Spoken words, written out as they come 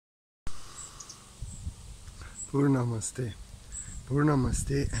Purnamaste,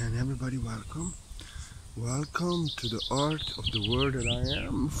 Purnamaste, and everybody welcome. Welcome to the art of the word that I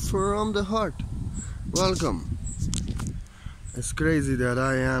am from the heart. Welcome. It's crazy that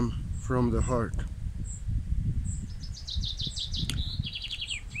I am from the heart.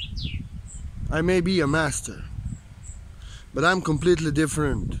 I may be a master, but I'm completely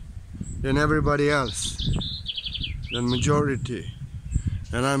different than everybody else, than majority,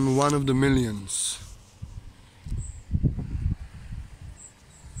 and I'm one of the millions.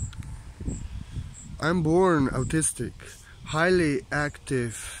 I'm born autistic, highly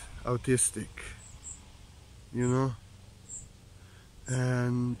active autistic, you know,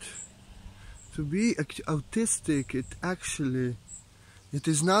 and to be autistic, it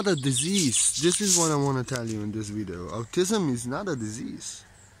is not a disease. This is what I want to tell you in this video. Autism is not a disease.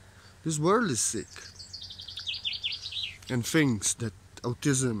 This world is sick and thinks that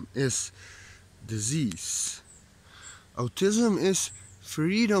autism is disease. Autism is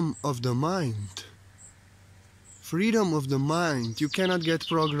freedom of the mind. Freedom of the mind. You cannot get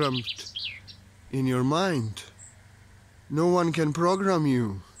programmed in your mind. No one can program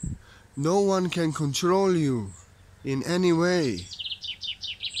you. No one can control you in any way.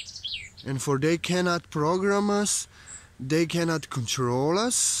 And for they cannot program us, they cannot control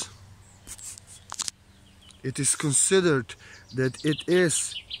us, it is considered that it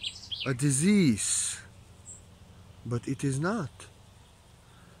is a disease. But it is not.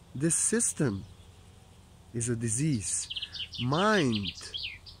 This system is a disease. Mind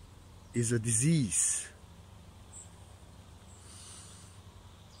is a disease.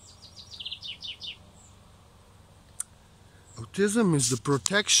 Autism is the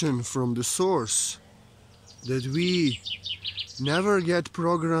protection from the source, that we never get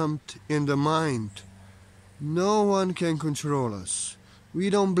programmed in the mind. No one can control us. We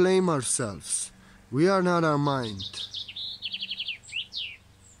don't blame ourselves. We are not our mind.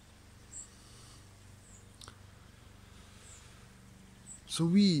 So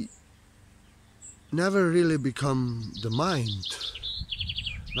we never really become the mind.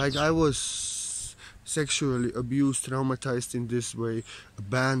 Like I was sexually abused, traumatized in this way,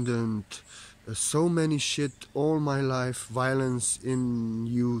 abandoned, so many shit all my life, violence in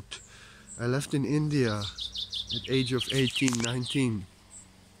youth. I left in India at age of 18, 19.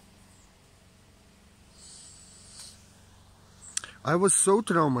 I was so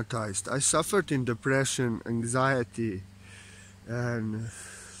traumatized. I suffered in depression, anxiety, and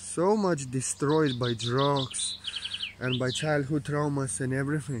so much destroyed by drugs and by childhood traumas and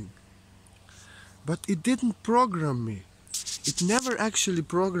everything. But it didn't program me. It never actually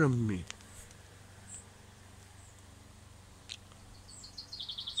programmed me.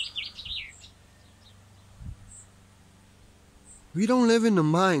 We don't live in the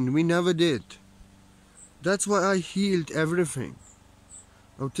mind. We never did. That's why I healed everything.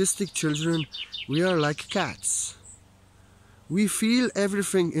 Autistic children, we are like cats. We feel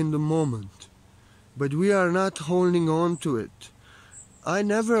everything in the moment, but we are not holding on to it. I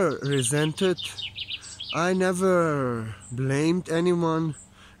never resented, I never blamed anyone,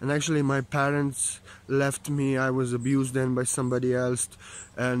 and actually my parents left me. I was abused then by somebody else,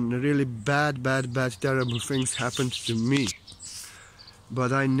 and really bad, terrible things happened to me.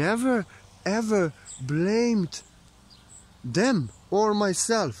 But I never ever blamed them or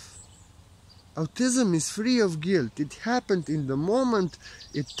myself. Autism is free of guilt. It happened in the moment.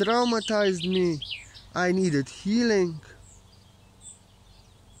 It traumatized me. I needed healing.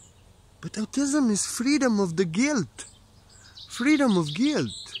 But autism is freedom of the guilt. Freedom of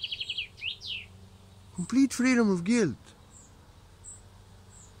guilt. Complete freedom of guilt.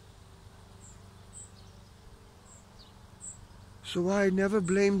 So I never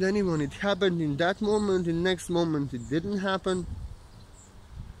blamed anyone. It happened in that moment. In the next moment it didn't happen.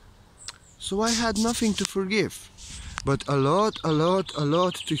 So I had nothing to forgive, but a lot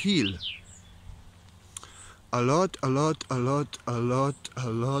to heal. A lot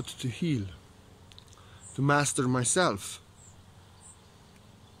to heal. To master myself.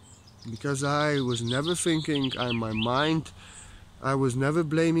 Because I was never thinking I'm my mind. I was never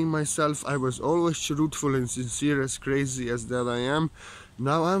blaming myself. I was always truthful and sincere, as crazy as that I am.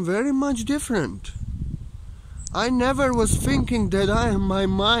 Now I'm very much different. I never was thinking that I am my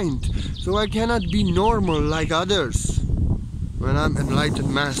mind, so I cannot be normal like others. When I'm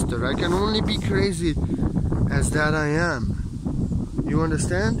Enlightened Master, I can only be crazy as that I am. You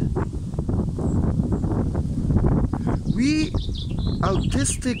understand? We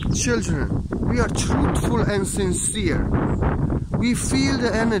autistic children, we are truthful and sincere. We feel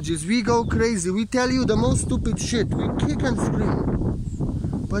the energies, we go crazy, we tell you the most stupid shit, we kick and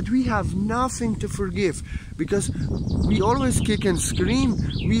scream. but we have nothing to forgive, because we always kick and scream,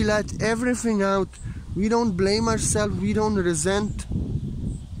 we let everything out, we don't blame ourselves, we don't resent,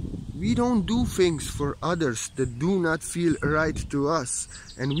 we don't do things for others that do not feel right to us,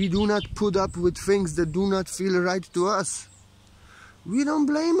 and we do not put up with things that do not feel right to us. We don't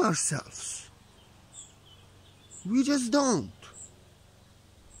blame ourselves. We just don't.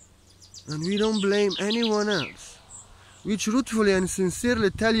 And we don't blame anyone else. We truthfully and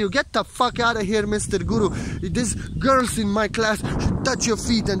sincerely tell you, get the fuck out of here, Mr. Guru. These girls in my class should touch your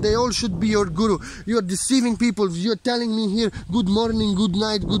feet and they all should be your guru. You're deceiving people. You're telling me here, good morning, good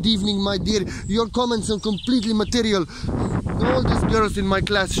night, good evening, my dear. Your comments are completely material. All these girls in my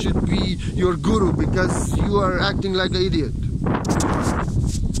class should be your guru because you are acting like an idiot.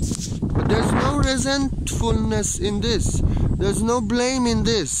 But there's no resentfulness in this. There's no blame in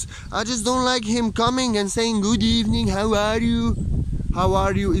this. I just don't like him coming and saying, good evening, how are you? How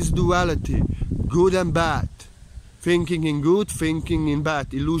are you is duality. Good and bad. Thinking in good, thinking in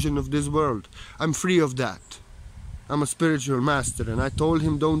bad. Illusion of this world. I'm free of that. I'm a spiritual master and I told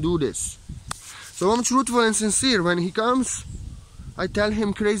him don't do this. So I'm truthful and sincere. When he comes, I tell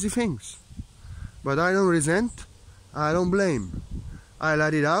him crazy things. But I don't resent. I don't blame. I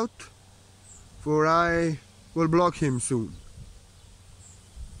let it out. For I will block him soon.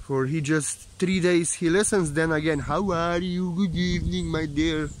 For he just 3 days he listens, then again, how are you? Good evening, my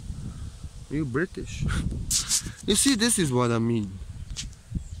dear. Are you British? You see, this is what I mean.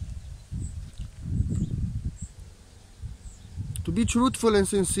 To be truthful and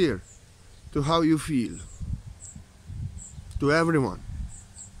sincere to how you feel. To everyone.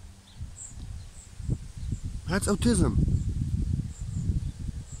 That's autism.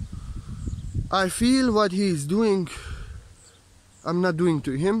 I feel what he is doing, I'm not doing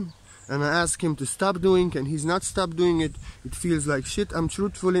to him, and I ask him to stop doing, and he's not stopped doing it. It feels like shit. I'm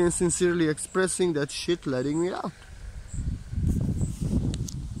truthfully and sincerely expressing that shit, letting it out.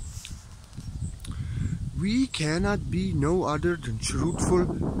 We cannot be no other than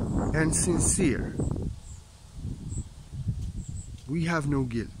truthful and sincere. We have no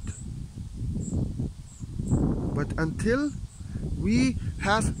guilt. But until we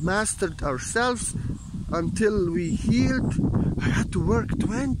have mastered ourselves, until we healed, I had to work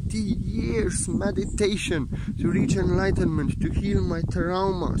 20 years meditation to reach enlightenment, to heal my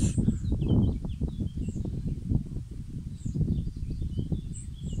traumas.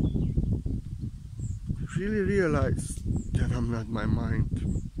 I really realized that I'm not my mind.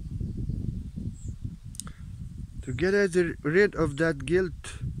 To get rid of that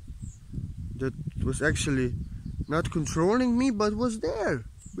guilt that was actually not controlling me, but was there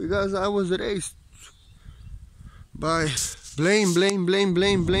because I was raised by blame.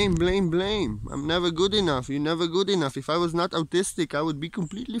 I'm never good enough. You're never good enough. If I was not autistic, I would be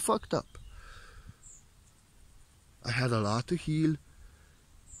completely fucked up. I had a lot to heal.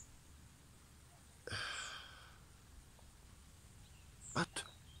 But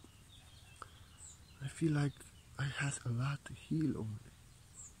I feel like I had a lot to heal only.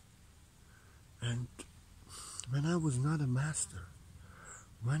 And when I was not a master,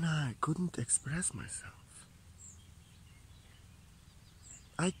 when I couldn't express myself,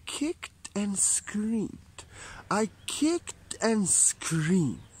 I kicked and screamed. I kicked and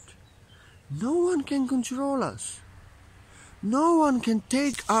screamed. No one can control us. No one can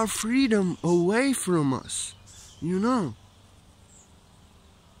take our freedom away from us. You know.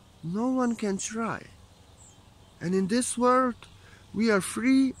 No one can try. And in this world, we are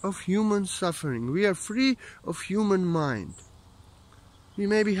free of human suffering. We are free of human mind. We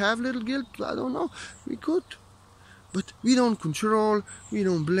maybe have little guilt, I don't know. We could. But we don't control, we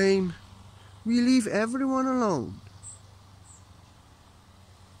don't blame. We leave everyone alone.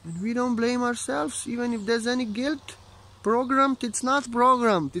 And we don't blame ourselves, even if there's any guilt. Programmed, it's not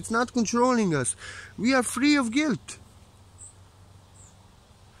programmed. It's not controlling us. We are free of guilt.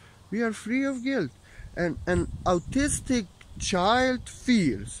 We are free of guilt. And an autistic child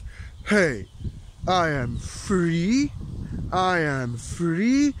feels, hey, I am free. I am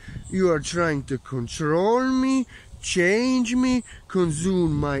free. You are trying to control me, change me,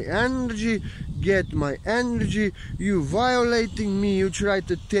 consume my energy, get my energy. You violating me. You try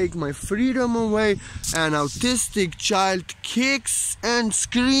to take my freedom away. An autistic child kicks and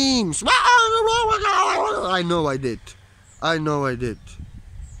screams. I know I did. I know I did.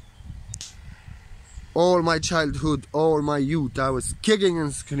 All my childhood, all my youth, I was kicking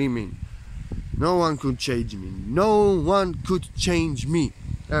and screaming. No one could change me. No one could change me.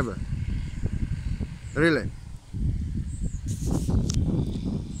 Ever. Really.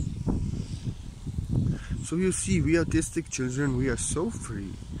 So you see, we autistic children, we are so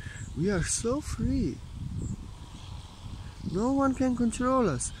free. We are so free. No one can control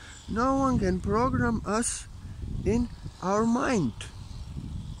us. No one can program us in our mind.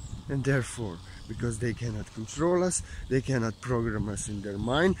 And therefore, because they cannot control us, they cannot program us in their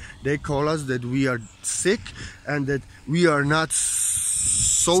mind, they call us that we are sick and that we are not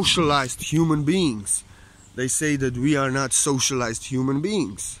socialized human beings. They say that we are not socialized human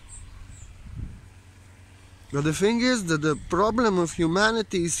beings. But the thing is that the problem of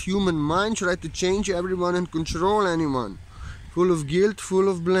humanity is human mind try to change everyone and control anyone. Full of guilt, full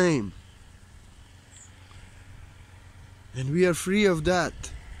of blame. And we are free of that.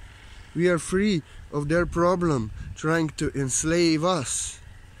 We are free of their problem trying to enslave us.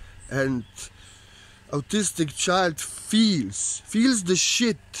 And autistic child feels the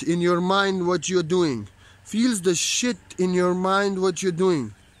shit in your mind what you're doing. Feels the shit in your mind what you're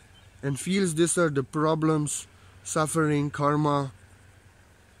doing. And feels these are the problems, suffering, karma.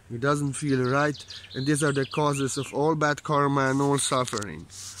 It doesn't feel right. And these are the causes of all bad karma and all suffering.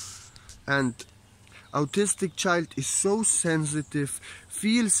 And autistic child is so sensitive,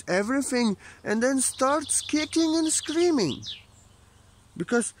 feels everything, and then starts kicking and screaming.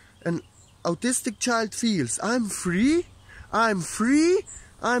 Because an autistic child feels, I'm free, I'm free,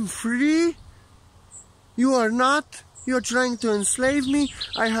 I'm free. You are not. You are trying to enslave me.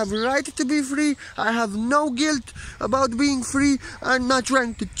 I have a right to be free. I have no guilt about being free. I'm not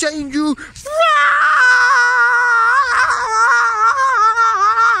trying to change you.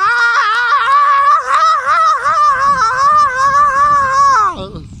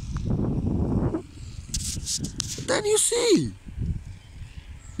 Then you see,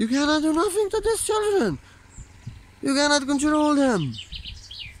 you cannot do nothing to these children. You cannot control them.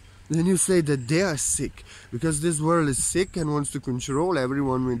 Then you say that they are sick, because this world is sick and wants to control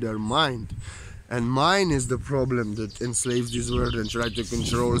everyone with their mind. And mine is the problem that enslaves this world and tries to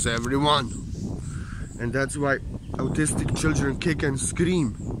control everyone. And that's why autistic children kick and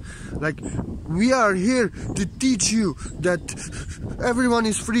scream. Like, we are here to teach you that everyone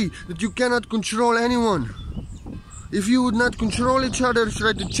is free, that you cannot control anyone. If you would not control each other,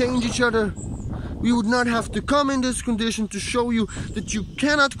 try to change each other, we would not have to come in this condition to show you that you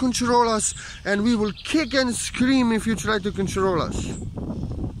cannot control us, and we will kick and scream if you try to control us.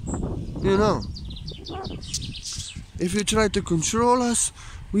 You know, if you try to control us,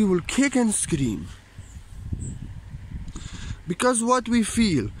 we will kick and scream. Because what we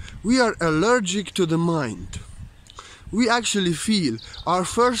feel, we are allergic to the mind. We actually feel, our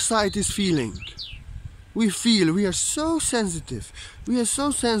first sight is feeling. We feel, we are so sensitive. We are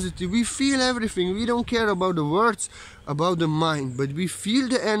so sensitive. We feel everything. We don't care about the words, about the mind, but we feel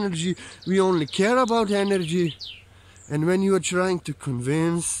the energy. We only care about energy. And when you are trying to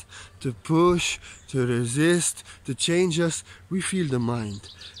convince, to push, to resist, to change us, we feel the mind.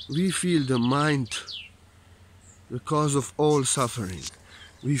 We feel the mind, the cause of all suffering.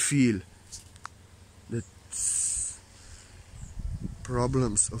 We feel the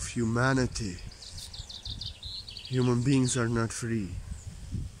problems of humanity. Human beings are not free.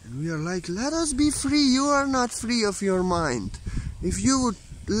 And we are like, let us be free. You are not free of your mind. If you would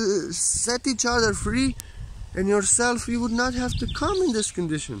set each other free and yourself, you would not have to come in this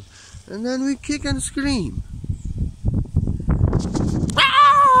condition. And then we kick and scream.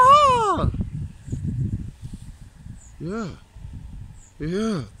 Ah! Yeah.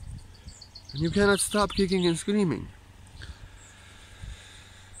 Yeah. And you cannot stop kicking and screaming.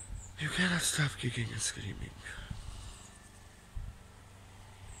 You cannot stop kicking and screaming.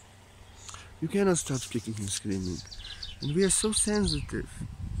 You cannot stop kicking and screaming. And we are so sensitive.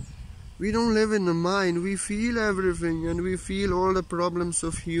 We don't live in the mind. We feel everything, and we feel all the problems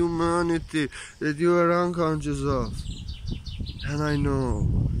of humanity that you are unconscious of. And I know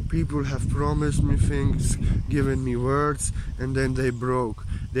people have promised me things, given me words, and then they broke.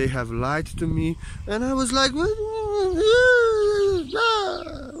 They have lied to me, and I was like,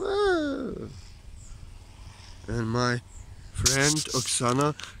 and my friend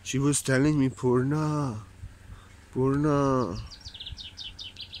Oksana, she was telling me, Purna,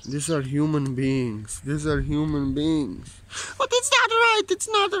 these are human beings. These are human beings. But it's not right. It's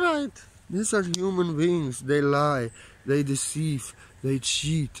not right. These are human beings. They lie. They deceive. They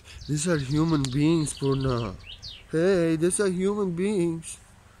cheat. These are human beings, Purna. Hey, these are human beings.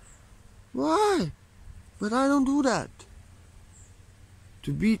 Why? But I don't do that.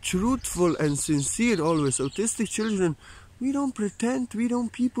 To be truthful and sincere always. Autistic children, we don't pretend. We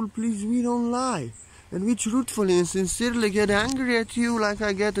don't people please. We don't lie. And we truthfully and sincerely get angry at you like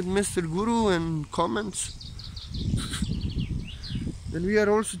I get at Mr. Guru and comments. And we are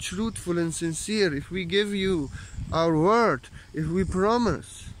also truthful and sincere. If we give you our word, if we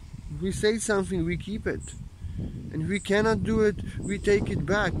promise, if we say something, we keep it. And if we cannot do it, we take it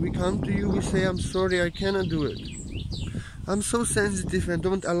back. We come to you, we say, I'm sorry, I cannot do it. I'm so sensitive and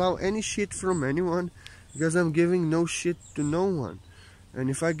don't allow any shit from anyone, because I'm giving no shit to no one. And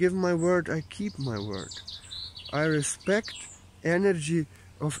if I give my word, I keep my word. I respect energy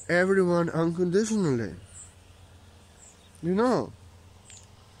of everyone unconditionally. You know,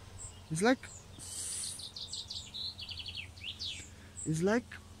 it's like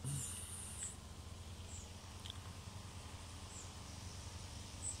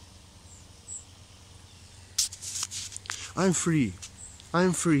I'm free.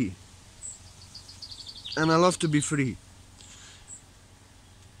 I'm free. And I love to be free.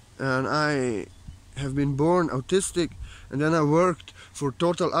 And I have been born autistic, and then I worked for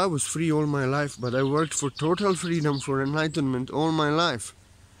total, I was free all my life, but I worked for total freedom, for enlightenment all my life.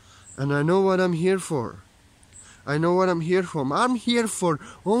 And I know what I'm here for. I know what I'm here for. I'm here for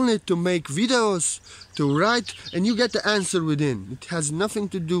only to make videos, to write, and you get the answer within. It has nothing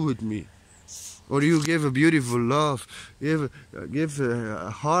to do with me. Or you give a beautiful love, give a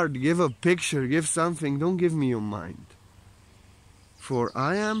heart, give a picture, give something. Don't give me your mind. For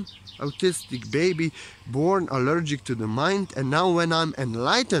I am autistic baby, born allergic to the mind, and now when I'm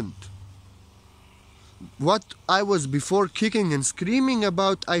enlightened, what I was before kicking and screaming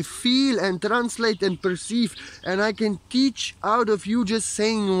about, I feel and translate and perceive, and I can teach out of you just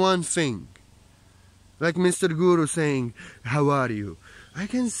saying one thing. Like Mr. Guru saying, how are you? I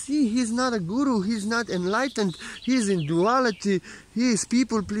can see he's not a guru, he's not enlightened, he's in duality, he is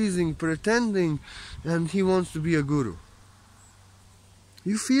people-pleasing, pretending, and he wants to be a guru.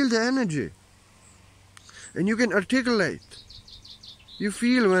 You feel the energy, and you can articulate. You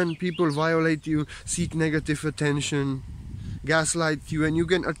feel when people violate you, seek negative attention, gaslight you, and you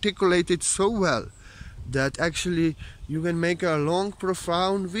can articulate it so well that actually you can make a long,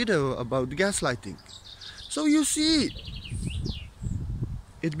 profound video about gaslighting. So you see,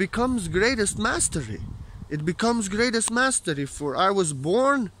 it becomes greatest mastery. It becomes greatest mastery. For I was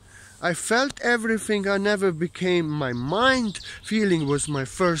born, I felt everything. I never became my mind. Feeling was my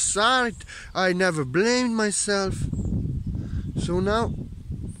first sight. I never blamed myself. So now,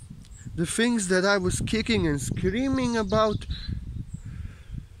 the things that I was kicking and screaming about,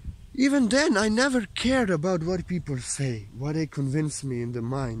 even then I never cared about what people say, what they convince me in the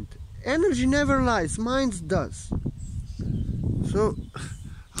mind. Energy never lies, mind does. So,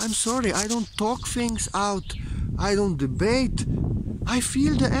 I'm sorry, I don't talk things out, I don't debate. I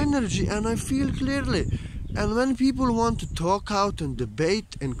feel the energy and I feel clearly. And when people want to talk out and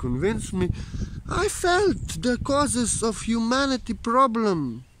debate and convince me, I felt the causes of humanity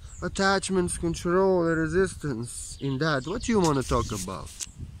problem. Attachments, control, resistance in that. What do you want to talk about?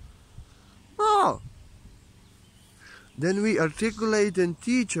 Oh! Then we articulate and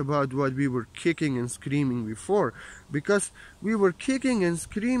teach about what we were kicking and screaming before. Because we were kicking and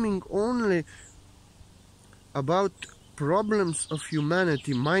screaming only about problems of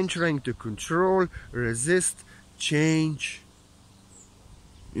humanity, mind trying to control, resist, change,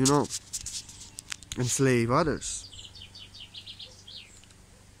 you know, enslave others.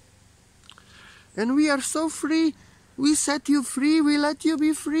 And we are so free, we set you free, we let you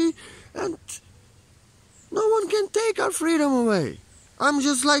be free, and no one can take our freedom away. I'm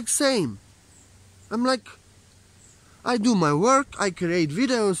just like same. I'm like, I do my work, I create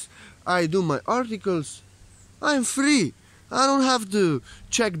videos, I do my articles. I'm free. I don't have to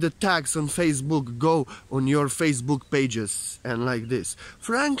check the tags on Facebook, go on your Facebook pages and like this.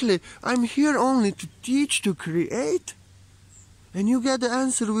 Frankly, I'm here only to teach, to create, and you get the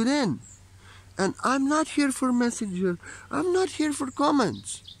answer within. And I'm not here for messenger, I'm not here for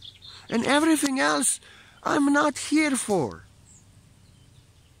comments. And everything else, I'm not here for.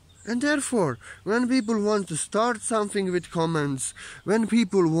 And therefore, when people want to start something with comments, when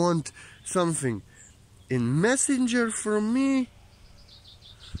people want something in messenger from me,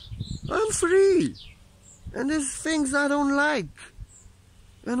 I'm free. And there's things I don't like.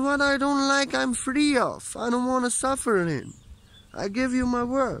 And what I don't like, I'm free of. I don't want to suffer in. I give you my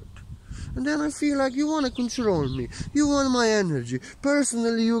word. And then I feel like you want to control me. You want my energy.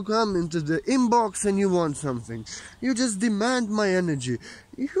 Personally, you come into the inbox and you want something. You just demand my energy.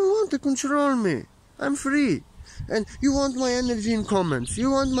 You want to control me. I'm free. And you want my energy in comments.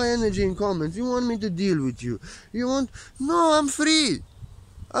 You want my energy in comments. You want me to deal with you. You want... No, I'm free.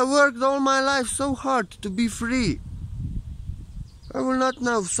 I worked all my life so hard to be free. I will not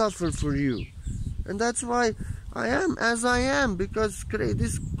now suffer for you. And that's why I am as I am, because create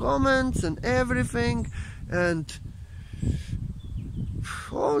these comments and everything, and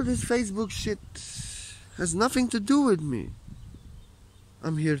all this Facebook shit has nothing to do with me.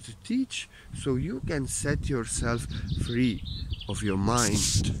 I'm here to teach so you can set yourself free of your mind.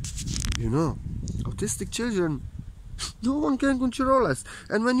 You know, autistic children, no one can control us.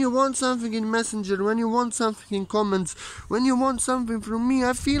 And when you want something in Messenger, when you want something in comments, when you want something from me,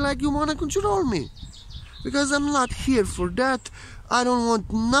 I feel like you want to control me. Because I'm not here for that. I don't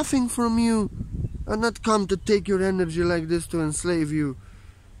want nothing from you. I'm not come to take your energy like this to enslave you.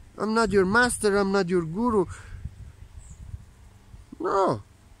 I'm not your master, I'm not your guru. No.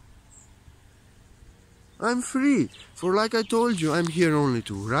 I'm free. For like I told you, I'm here only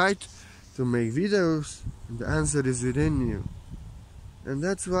to write, to make videos, and the answer is within you. And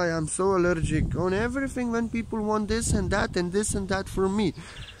that's why I'm so allergic on everything when people want this and that and this and that from me.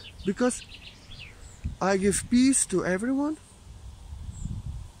 Because I give peace to everyone,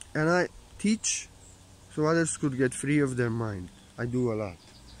 and I teach so others could get free of their mind. I do a lot.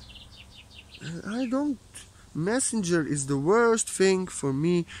 I don't. Messenger is the worst thing for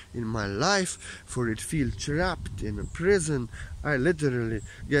me in my life, for it feels trapped in a prison. I literally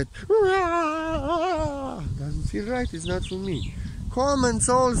get doesn't feel right, it's not for me. Comments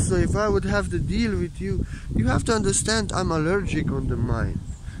also, if I would have to deal with you, you have to understand I'm allergic on the mind.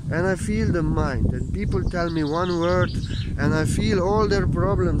 And I feel the mind, and people tell me one word and I feel all their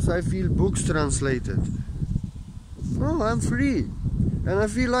problems. I feel books translated. No, I'm free. And I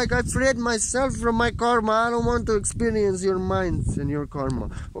feel like I freed myself from my karma. I don't want to experience your minds and your karma.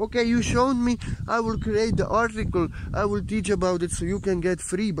 Okay, you showed me. I will create the article. I will teach about it so you can get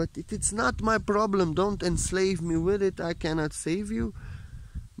free. But it's not my problem. Don't enslave me with it. I cannot save you.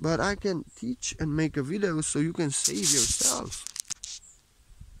 But I can teach and make a video so you can save yourself.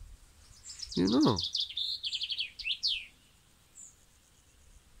 You know.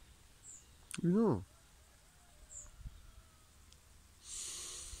 You know.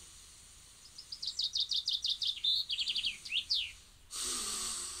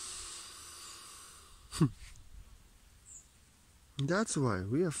 That's why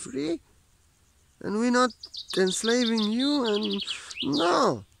we are free, and we're not enslaving you. And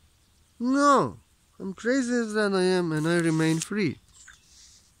no, I'm crazy as that I am, and I remain free.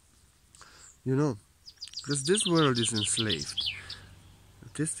 You know, because this world is enslaved.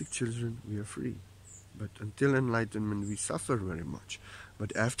 Autistic children, we are free, but until enlightenment, we suffer very much.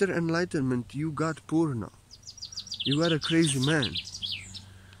 But after enlightenment, you got Purna. You got a crazy man,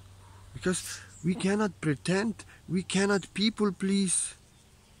 because we cannot pretend. We cannot people please.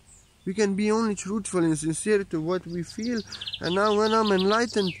 We can be only truthful and sincere to what we feel. And now when I'm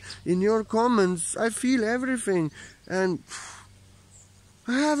enlightened, in your comments, I feel everything. And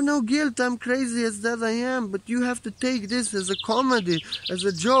I have no guilt. I'm crazy as that I am. But you have to take this as a comedy, as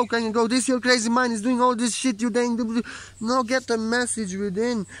a joke. And you go, this your crazy mind is doing all this shit. You dang. No, get a message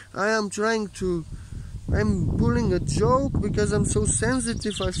within. I'm pulling a joke because I'm so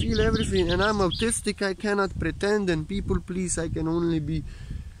sensitive, I feel everything, and I'm autistic, I cannot pretend and people please, I can only be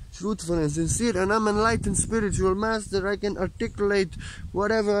truthful and sincere, and I'm enlightened spiritual master, I can articulate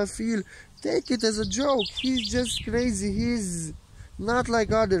whatever I feel. Take it as a joke. He's just crazy, he's not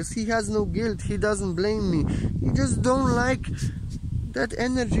like others, he has no guilt, he doesn't blame me, he just don't like that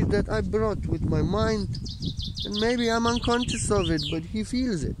energy that I brought with my mind, and maybe I'm unconscious of it, but he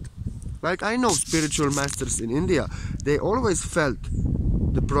feels it. Like I know spiritual masters in India, they always felt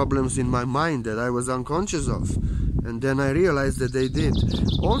the problems in my mind that I was unconscious of. And then I realized that they did.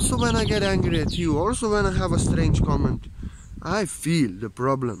 Also when I get angry at you, also when I have a strange comment, I feel the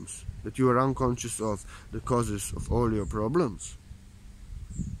problems that you are unconscious of, the causes of all your problems.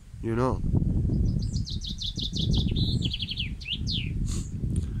 You know.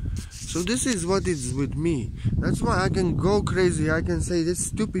 So this is what is with me. That's why I can go crazy. I can say this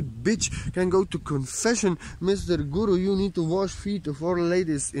stupid bitch can go to confession. Mr. Guru, you need to wash feet of all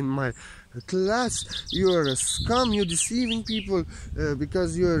ladies in my class. You are a scum. You're deceiving people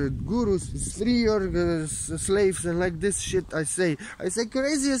because you're gurus. Free your slaves and like this shit I say. I say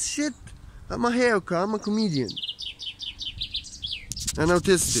crazy as shit. I'm a haircut. I'm a comedian. And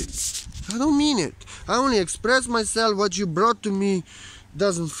autistic. I don't mean it. I only express myself. What you brought to me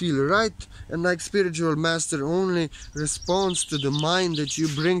doesn't feel right, and like spiritual master only responds to the mind that you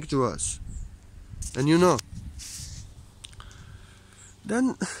bring to us. And you know,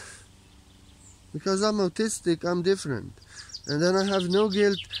 then because I'm autistic, I'm different, and then I have no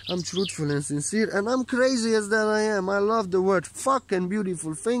guilt, I'm truthful and sincere, and I'm crazy as that I am. I love the word fuck and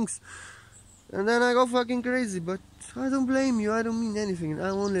beautiful things, and then I go fucking crazy. But I don't blame you, I don't mean anything,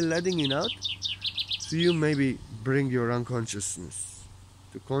 I'm only letting it out so you maybe bring your unconsciousness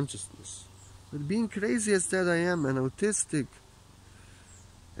to consciousness. But being crazy as that I am and autistic,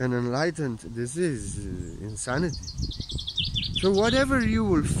 and enlightened, this is insanity. So whatever you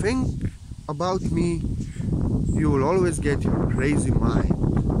will think about me, you will always get your crazy mind.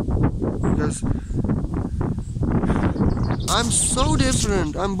 Because I'm so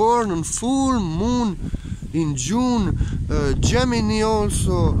different. I'm born on full moon in June, Gemini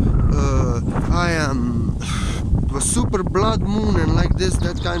also. I am the super blood moon and like this,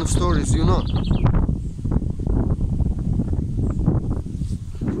 that kind of stories, you know.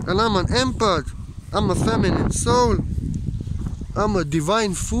 And I'm an empath. I'm a feminine soul. I'm a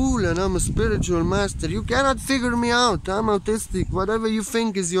divine fool and I'm a spiritual master. You cannot figure me out. I'm autistic. Whatever you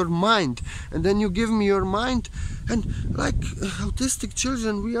think is your mind. And then you give me your mind. And like autistic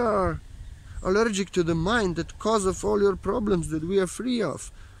children, we are allergic to the mind, that cause of all your problems that we are free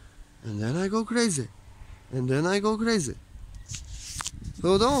of. And then I go crazy. And then I go crazy.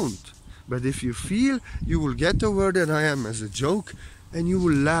 So don't. But if you feel, you will get over that I am as a joke, and you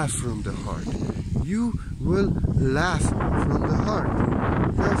will laugh from the heart. You will laugh from the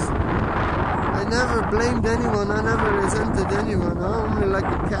heart. Because I never blamed anyone, I never resented anyone. I'm only like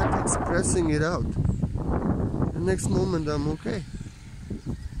a cat expressing it out. The next moment I'm okay.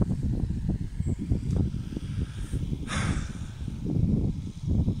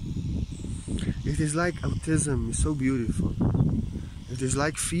 It is like autism is so beautiful. It is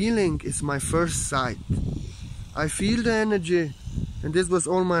like feeling is my first sight. I feel the energy, and this was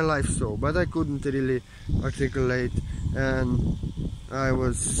all my life so, but I couldn't really articulate, and I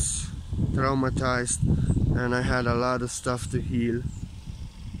was traumatized, and I had a lot of stuff to heal.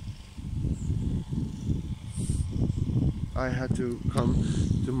 I had to come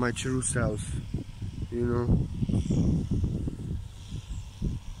to my true self, you know.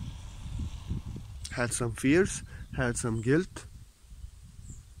 Had some fears, had some guilt,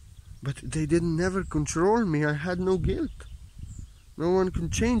 but they didn't never control me. I had no guilt. No one can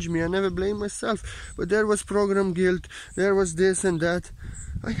change me. I never blame myself. But there was program guilt, there was this and that.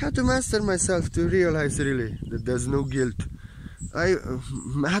 I had to master myself to realize really that there's no guilt. I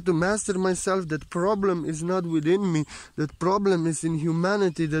had to master myself that problem is not within me, that problem is in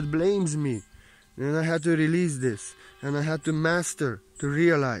humanity that blames me. And I had to release this, and I had to master to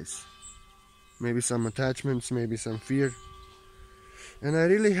realize. Maybe some attachments, maybe some fear. And I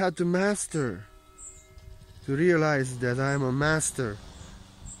really had to master to realize that I am a master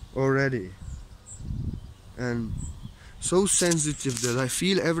already. And so sensitive that I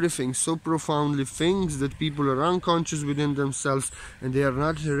feel everything so profoundly, things that people are unconscious within themselves and they are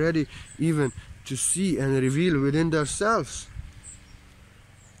not ready even to see and reveal within themselves.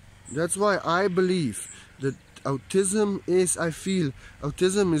 That's why I believe that autism is, I feel,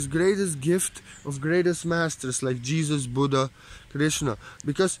 autism is greatest gift of greatest masters like Jesus, Buddha, Krishna.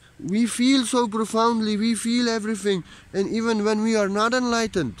 Because we feel so profoundly, we feel everything. And even when we are not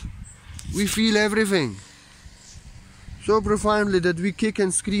enlightened, we feel everything. So profoundly that we kick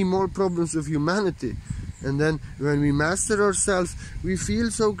and scream all problems of humanity. And then when we master ourselves, we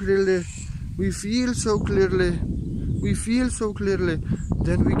feel so clearly, we feel so clearly,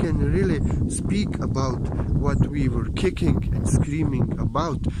 then we can really speak about what we were kicking and screaming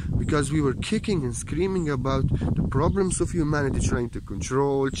about. Because we were kicking and screaming about the problems of humanity, trying to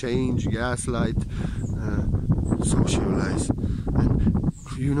control, change, gaslight, socialize. And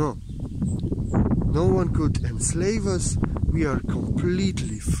you know, no one could enslave us. We are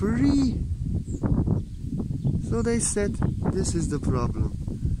completely free. So they said, this is the problem.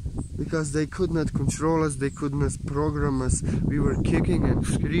 Because they could not control us, they could not program us. We were kicking and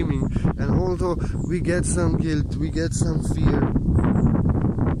screaming. And although we get some guilt, we get some fear,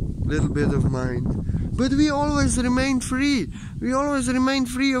 little bit of mind, but we always remained free. We always remained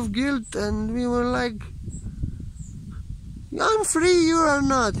free of guilt. And we were like, I'm free, you are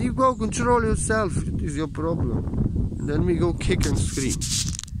not. You go control yourself, it is your problem. And then we go kick and scream.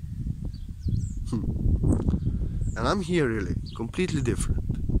 And I'm here really, completely different.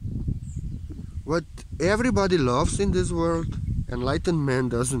 What everybody loves in this world, enlightened man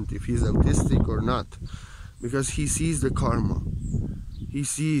doesn't, if he's autistic or not. Because he sees the karma. He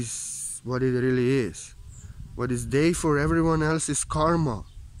sees what it really is. What is day for everyone else is karma.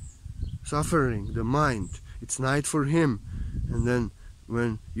 Suffering, the mind. It's night for him. And then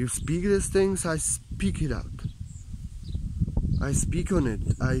when you speak these things, I speak it out. I speak on it.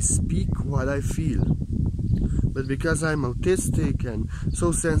 I speak what I feel. But because I'm autistic and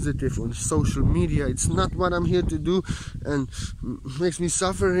so sensitive on social media, it's not what I'm here to do, and makes me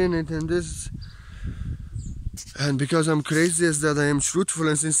suffer in it. And this, and because I'm crazy as that, I am truthful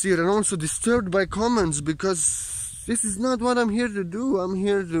and sincere, and also disturbed by comments, because this is not what I'm here to do. I'm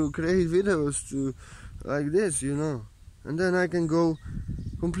here to create videos to like this, you know. And then I can go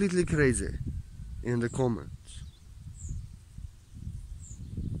completely crazy in the comments.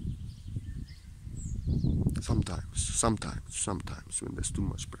 Sometimes when there's too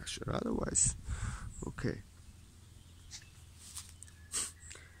much pressure. Otherwise, okay.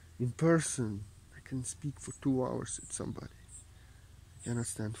 In person, I can speak for 2 hours with somebody. I cannot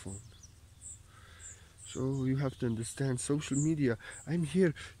stand phone. So you have to understand social media. I'm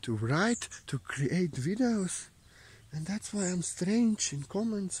here to write, to create videos. And that's why I'm strange in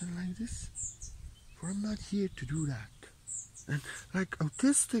comments and like this. For I'm not here to do that. And like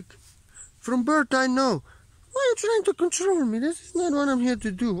autistic, from birth I know. Why are you trying to control me? This is not what I'm here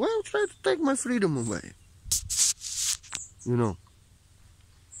to do. Why are you trying to take my freedom away? You know.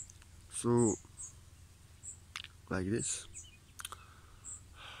 So, like this.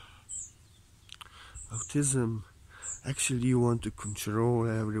 Autism, actually you want to control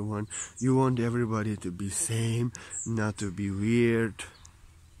everyone. You want everybody to be same, not to be weird.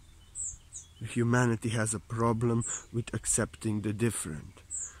 Humanity has a problem with accepting the different.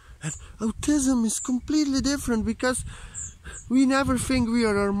 And autism is completely different because we never think we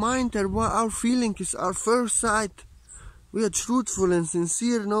are our mind and what our feeling is our first sight. We are truthful and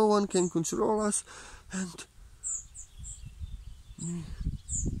sincere, no one can control us. And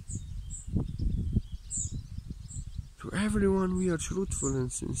to everyone we are truthful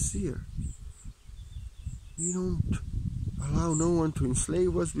and sincere. We don't allow no one to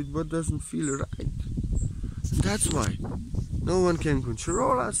enslave us with what doesn't feel right. And that's why no one can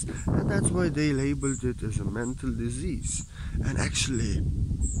control us, and that's why they labeled it as a mental disease. And actually,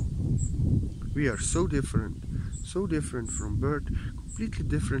 we are so different from birth, completely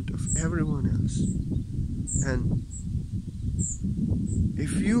different of everyone else. And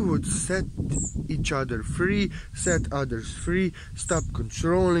if you would set each other free, set others free, stop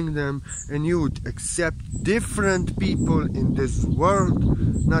controlling them, and you would accept different people in this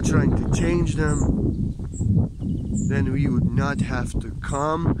world, not trying to change them, then we would not have to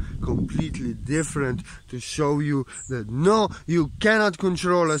come completely different to show you that no, you cannot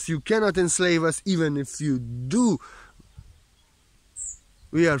control us, you cannot enslave us, even if you do.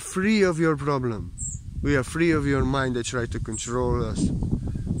 We are free of your problem. We are free of your mind that try to control us.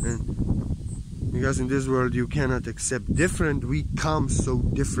 And because in this world you cannot accept different, we come so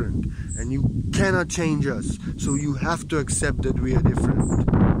different. And you cannot change us. So you have to accept that we are different.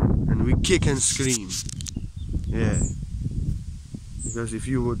 And we kick and scream. Yeah. Because if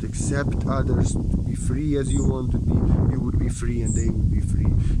you would accept others to be free as you want to be, you would be free and they would be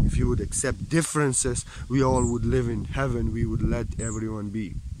free. If you would accept differences, we all would live in heaven. We would let everyone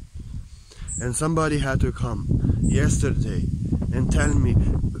be. And somebody had to come yesterday and tell me,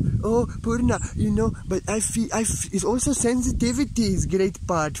 oh, Purna, you know, but I feel it's also sensitivity is great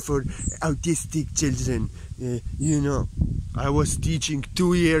part for autistic children. You know, I was teaching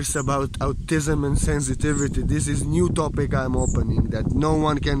 2 years about autism and sensitivity. This is new topic I'm opening, that no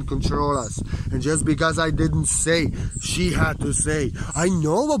one can control us. And just because I didn't say, she had to say, I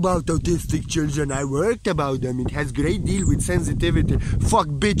know about autistic children, I worked about them, it has great deal with sensitivity. Fuck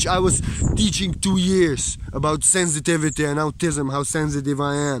bitch, I was teaching 2 years about sensitivity and autism, how sensitive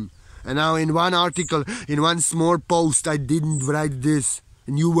I am. And now in one article, in one small post, I didn't write this.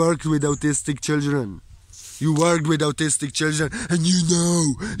 And you worked with autistic children. You worked with autistic children, and you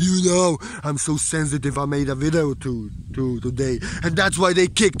know, I'm so sensitive. I made a video today, and that's why they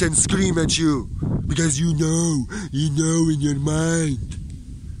kicked and screamed at you, because you know in your mind.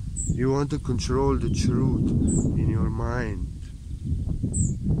 You want to control the truth in your mind.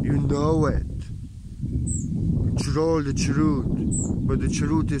 You know it. Control the truth, but the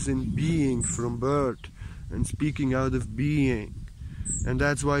truth is in being from birth and speaking out of being. And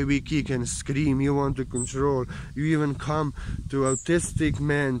that's why we kick and scream. You want to control. You even come to autistic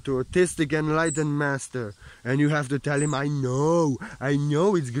man, to autistic Enlightened Master, and you have to tell him, I know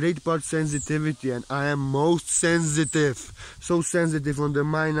it's great part sensitivity, and I am most sensitive. So sensitive on the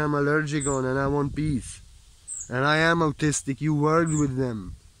mind I'm allergic on, and I want peace. And I am autistic. You worked with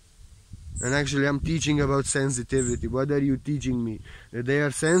them. And actually I'm teaching about sensitivity. What are you teaching me? That they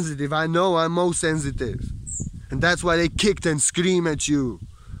are sensitive. I know I'm most sensitive. And that's why they kicked and screamed at you.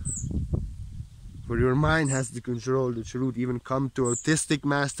 For your mind has to control the truth. Even come to Autistic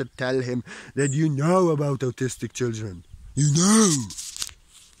Master, tell him that you know about autistic children. You know.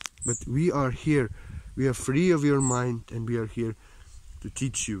 But we are here. We are free of your mind, and we are here to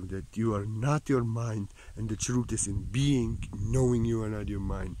teach you that you are not your mind, and the truth is in being, knowing you are not your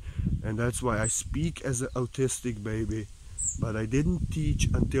mind. And that's why I speak as an autistic baby. But I didn't teach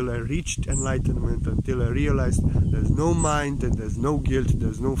until I reached enlightenment, until I realized there's no mind and there's no guilt,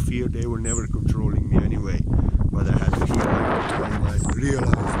 there's no fear. They were never controlling me anyway. but I had to heal at the time I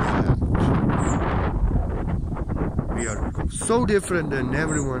realized that we are so different than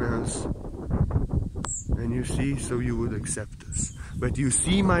everyone else. And you see, so you would accept us. But you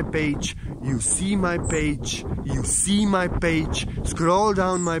see my page, you see my page, you see my page, scroll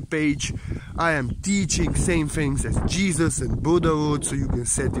down my page. I am teaching same things as Jesus and Buddha would, so you can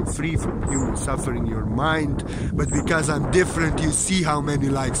set you free from human suffering, your mind. But because I'm different, you see how many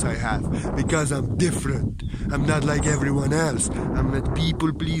likes I have. Because I'm different. I'm not like everyone else. I'm not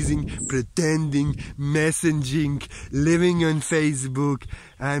people pleasing, pretending, messaging, living on Facebook.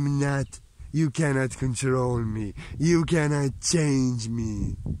 I'm not. You cannot control me. You cannot change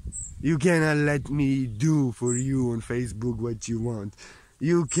me. You cannot let me do for you on Facebook what you want.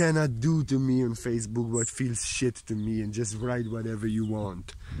 You cannot do to me on Facebook what feels shit to me and just write whatever you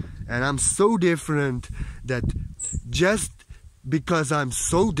want. And I'm so different that just because I'm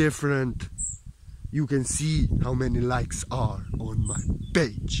so different, you can see how many likes are on my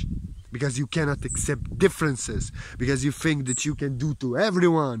page. Because you cannot accept differences, because you think that you can do to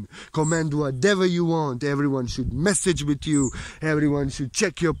everyone, command whatever you want, everyone should message with you, everyone should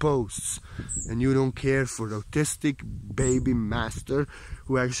check your posts, and you don't care for the autistic baby master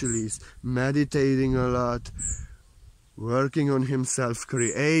who actually is meditating a lot, working on himself,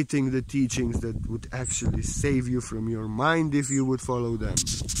 creating the teachings that would actually save you from your mind if you would follow them.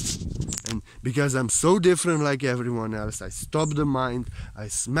 And because I'm so different like everyone else, I stop the mind, I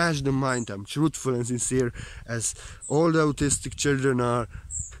smash the mind, I'm truthful and sincere as all the autistic children are.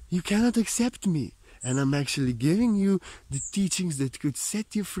 You cannot accept me. And I'm actually giving you the teachings that could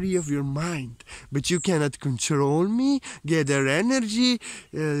set you free of your mind. But you cannot control me, gather energy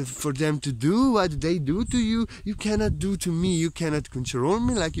for them to do what they do to you. You cannot do to me. You cannot control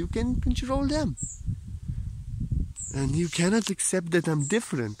me like you can control them. And you cannot accept that I'm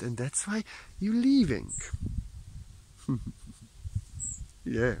different, and that's why you're leaving.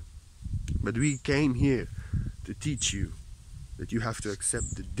 Yeah. But we came here to teach you that you have to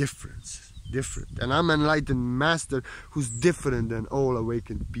accept the difference. Different. And I'm an enlightened master who's different than all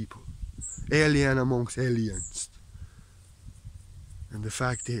awakened people. Alien amongst aliens. And the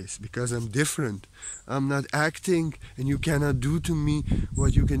fact is, because I'm different, I'm not acting, and you cannot do to me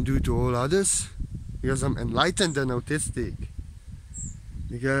what you can do to all others. Because I'm enlightened and autistic.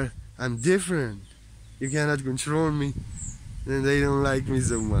 Because I'm different. You cannot control me. And they don't like me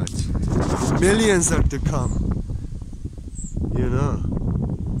so much. Millions are to come. You know.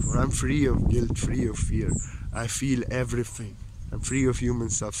 For I'm free of guilt, free of fear. I feel everything. I'm free of human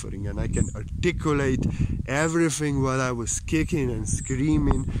suffering. And I can articulate everything what I was kicking and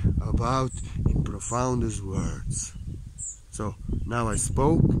screaming about in profoundest words. So now I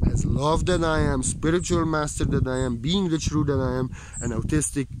spoke as love that I am, spiritual master that I am, being the truth that I am, an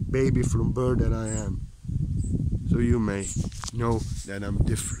autistic baby from birth that I am. So you may know that I'm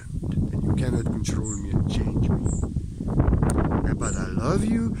different and you cannot control me and change me. But I love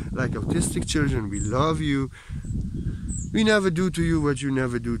you like autistic children. We love you. We never do to you what you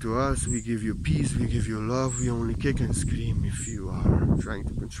never do to us. We give you peace, we give you love. We only kick and scream if you are trying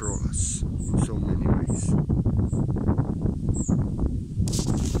to control us in so many ways.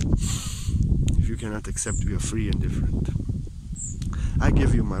 If you cannot accept, we are free and different. I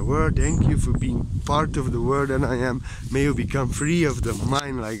give you my word. Thank you for being part of the world that I am. May you become free of the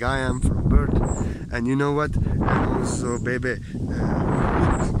mind like I am from birth. And you know what? And also, baby,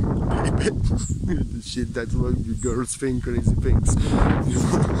 shit, that's what you girls think, crazy things.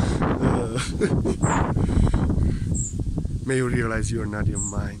 May you realize you are not your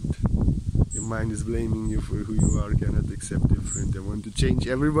mind. Your mind is blaming you for who you are, cannot accept different. They want to change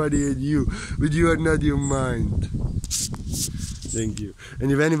everybody and you, but you are not your mind. Thank you.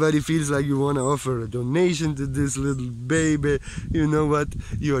 And if anybody feels like you want to offer a donation to this little baby, you know what?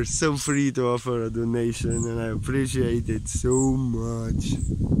 You are so free to offer a donation, and I appreciate it so much.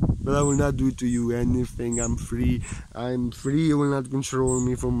 But I will not do to you anything. I'm free. I'm free. You will not control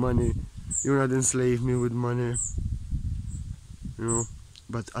me for money. You will not enslave me with money. You know?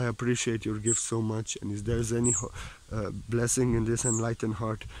 But I appreciate your gift so much, and if there's any blessing in this enlightened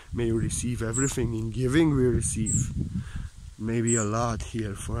heart, may you receive everything. In giving we receive. Maybe a lot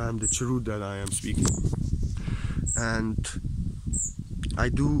here, for I am the truth that I am speaking. And I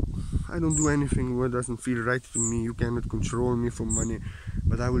don't do anything what doesn't feel right to me. You cannot control me for money,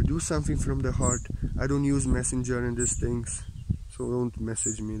 but I will do something from the heart. I don't use messenger in these things, so don't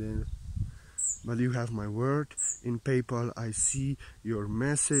message me there. But you have my word. In PayPal I see your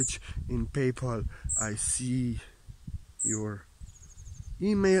message. In PayPal I see your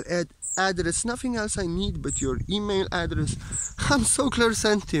email address. Nothing else I need but your email address. I'm so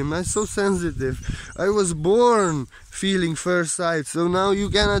clairsentient, I'm so sensitive. I was born feeling first sight, so now you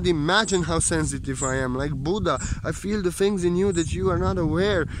cannot imagine how sensitive I am. Like Buddha, I feel the things in you that you are not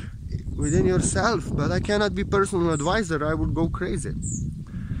aware within yourself, but I cannot be personal advisor, I would go crazy.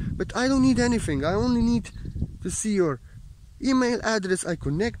 But I don't need anything, I only need to see your email address. I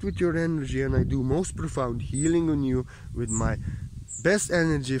connect with your energy and I do most profound healing on you with my best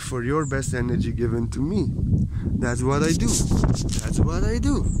energy for your best energy given to me. That's what I do. That's what I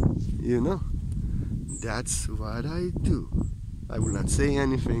do. You know? That's what I do. I will not say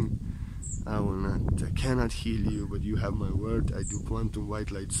anything. I cannot heal you, but you have my word. I do quantum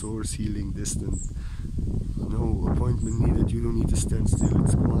white light source healing distant. No appointment needed. You don't need to stand still.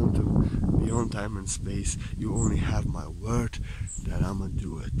 It's quantum, beyond time and space. You only have my word that I'ma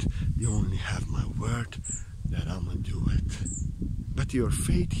do it. You only have my word that I'ma do it. But your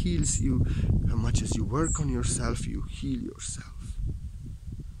faith heals you. How much as you work on yourself, you heal yourself.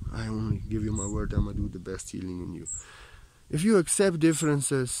 I only give you my word, I'ma do the best healing in you. If you accept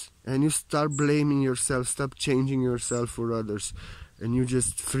differences and you start blaming yourself, stop changing yourself for others, and you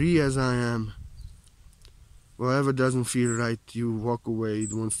just free as I am, whatever doesn't feel right, you walk away,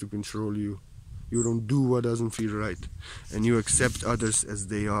 it wants to control you. You don't do what doesn't feel right. And you accept others as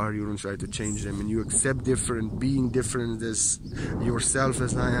they are, you don't try to change them. And you accept being different as yourself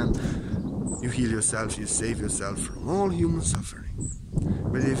as I am. You heal yourself, you save yourself from all human suffering.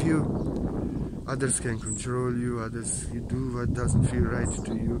 But if others can control you, you do what doesn't feel right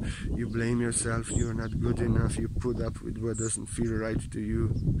to you, you blame yourself, you're not good enough, you put up with what doesn't feel right to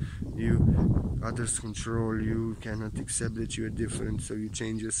you, others control you, cannot accept that you are different, so you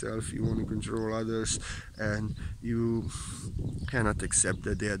change yourself, you want to control others, and you cannot accept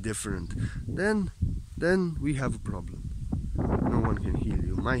that they are different, then we have a problem. No one can heal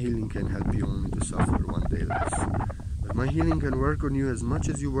you. My healing can help you only to suffer one day less. My healing can work on you as much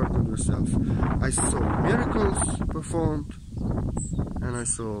as you work on yourself. I saw miracles performed and I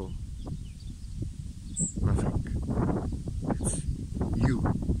saw nothing. It's you.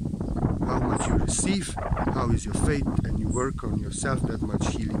 How much you receive, how is your faith, and you work on yourself, that much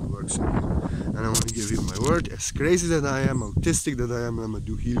healing works on you. And I want to give you my word, as crazy that I am, autistic that I am, I'm going to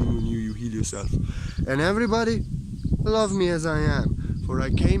do healing on you, you heal yourself. And everybody, love me as I am, for I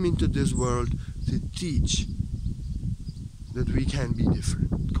came into this world to teach that we can be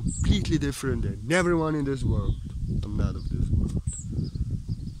different, completely different than everyone in this world. I'm not of this world.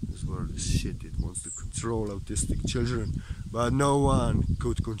 This world is shit, it wants to control autistic children, but no one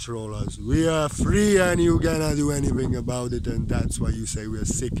could control us. We are free and you cannot do anything about it, and that's why you say we are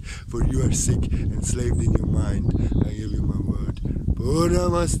sick, for you are sick, enslaved in your mind. I give you my word.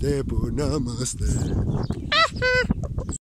 Purnamaste, Purnamaste.